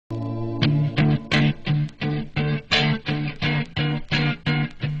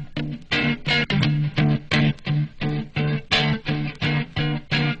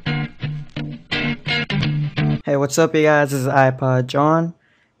Hey, what's up, you guys? This is iPod John,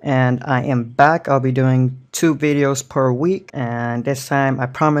 and I am back. I'll be doing 2 videos per week, and this time I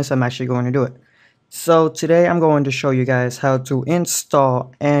promise I'm actually going to do it. So, today I'm going to show you guys how to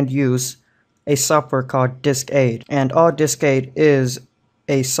install and use a software called Diskaid. And all Diskaid is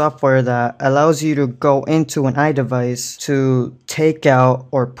a software that allows you to go into an iDevice to take out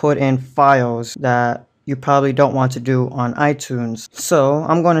or put in files that you probably don't want to do on iTunes. So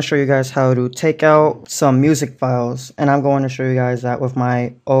I'm going to show you guys how to take out some music files, and I'm going to show you guys that with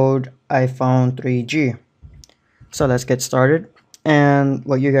my old iPhone 3G. So let's get started. And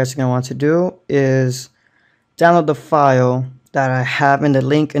what you guys are going to want to do is download the file that I have in the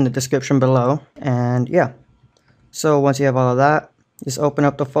link in the description below. And yeah, so once you have all of that, just open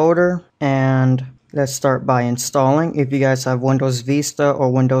up the folder and let's start by installing. If you guys have Windows Vista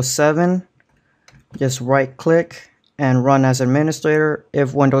or Windows 7, just right click and run as administrator.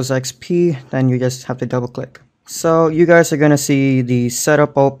 If Windows XP, then you just have to double click. So you guys are going to see the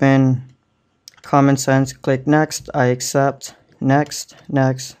setup open, common sense, click next, I accept, next,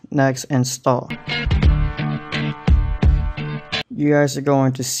 next, next, install. You guys are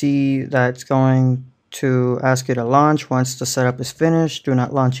going to see that it's going to ask you to launch. Once the setup is finished, do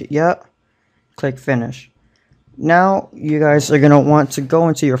not launch it yet. Click finish. Now you guys are going to want to go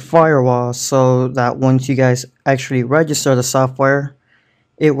into your firewall so that once you guys actually register the software,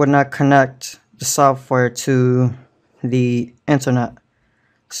 it would not connect the software to the internet.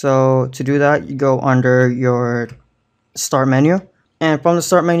 So to do that, you go under your start menu, and from the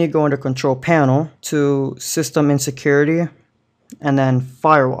start menu go under control panel to system and security and then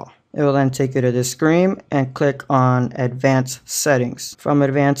firewall. It will then take you to this screen and click on advanced settings. From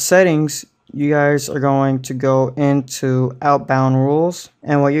advanced settings, you guys are going to go into outbound rules,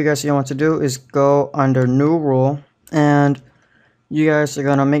 and what you guys are going to do is go under new rule, and you guys are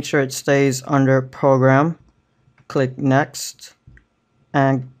going to make sure it stays under program. Click next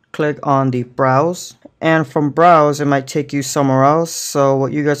and click on the browse, and from browse it might take you somewhere else. So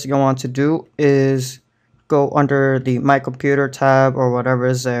what you guys are going to want to do is go under the my computer tab or whatever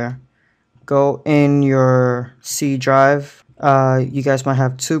is there. Go in your C drive. You guys might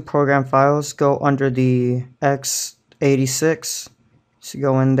have 2 program files. Go under the x86. So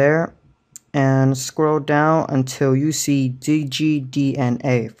go in there and scroll down until you see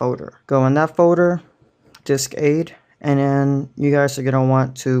DGDNA folder. Go in that folder, Diskaid, and then you guys are going to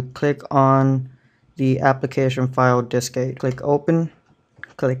want to click on the application file Diskaid. Click open,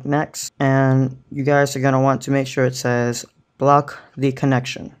 click next, and you guys are going to want to make sure it says block the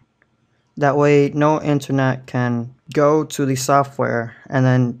connection. That way no internet can go to the software and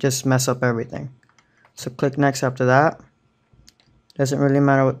then just mess up everything. So click next after that. Doesn't really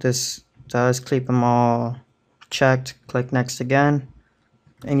matter what this does, keep them all checked. Click next again,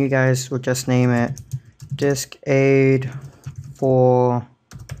 and you guys will just name it Diskaid for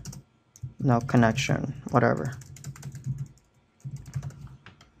no connection, whatever.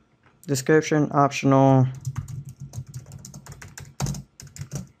 Description optional.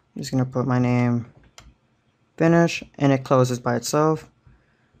 I'm just gonna put my name, finish, and it closes by itself,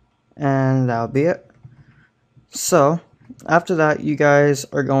 and that'll be it. So after that, you guys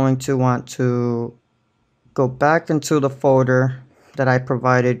are going to want to go back into the folder that I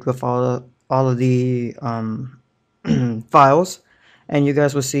provided with all of the files, and you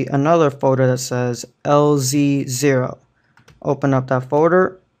guys will see another folder that says LZ0. Open up that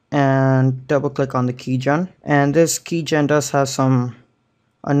folder and double click on the keygen, and this keygen does have some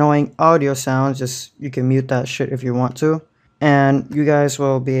annoying audio sounds. Just you can mute that shit if you want to, and you guys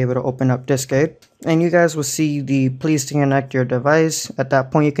will be able to open up Diskaid, and you guys will see the please connect your device. At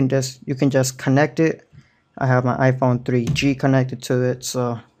that point you can just connect it. I have my iPhone 3G connected to it,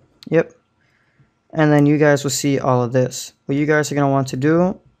 so yep. And then you guys will see all of this. What you guys are going to want to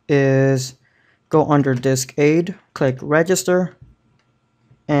do is go under Diskaid, click register,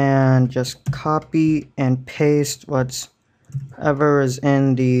 and just copy and paste whatever is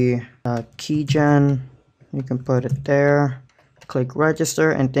in the keygen. You can put it there, click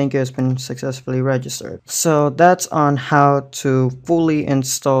register, and thank you, it's been successfully registered. So that's on how to fully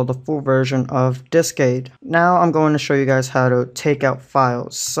install the full version of Diskaid. Now I'm going to show you guys how to take out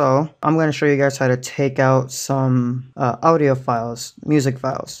files. So I'm going to show you guys how to take out some audio files, music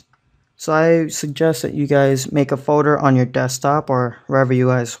files. So I suggest that you guys make a folder on your desktop or wherever you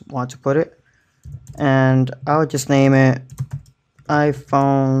guys want to put it, and I'll just name it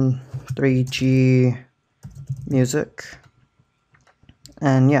iPhone 3G music.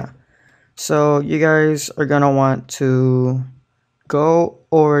 And yeah, so you guys are gonna want to go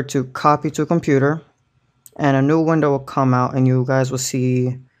over to copy to computer, and a new window will come out, and you guys will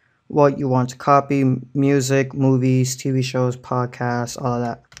see what you want to copy: music, movies, TV shows, podcasts, all of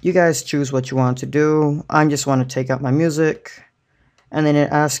that. You guys choose what you want to do. I just want to take out my music, and then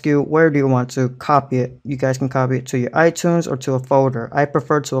it asks you where do you want to copy it. You guys can copy it to your iTunes or to a folder. I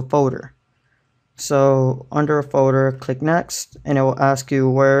prefer to a folder. So under a folder, click next, and it will ask you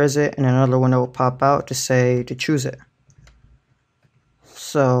where is it, and another one will pop out to say to choose it.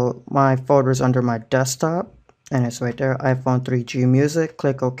 So my folder is under my desktop, and it's right there, iPhone 3G Music.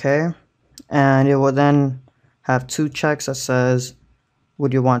 Click OK, and it will then have two checks that says,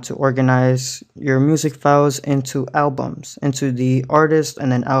 would you want to organize your music files into albums, into the artist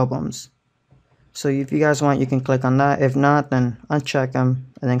and then albums. So if you guys want, you can click on that. If not, then uncheck them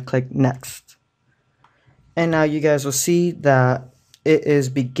and then click next. And now you guys will see that it is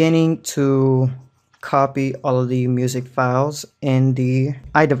beginning to copy all of the music files in the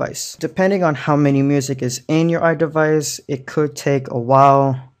iDevice. Depending on how many music is in your iDevice, it could take a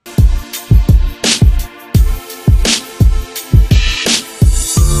while.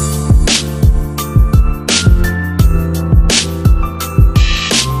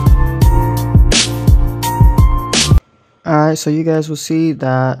 Alright, so you guys will see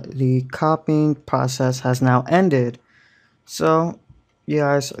that the copying process has now ended. So you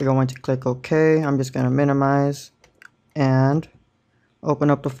guys are going to click OK. I'm just going to minimize and open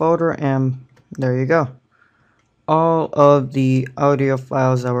up the folder, and there you go. All of the audio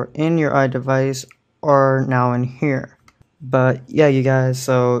files that were in your iDevice are now in here. But yeah, you guys,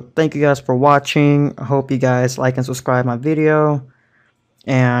 so thank you guys for watching. I hope you guys like and subscribe my video.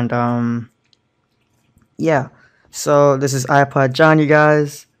 And yeah, so this is iPod John, you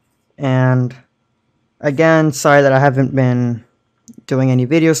guys. And again, sorry that I haven't been doing any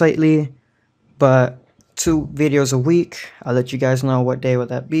videos lately, but 2 videos a week. I'll let you guys know what day would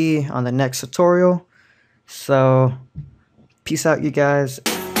that be on the next tutorial. So peace out, you guys.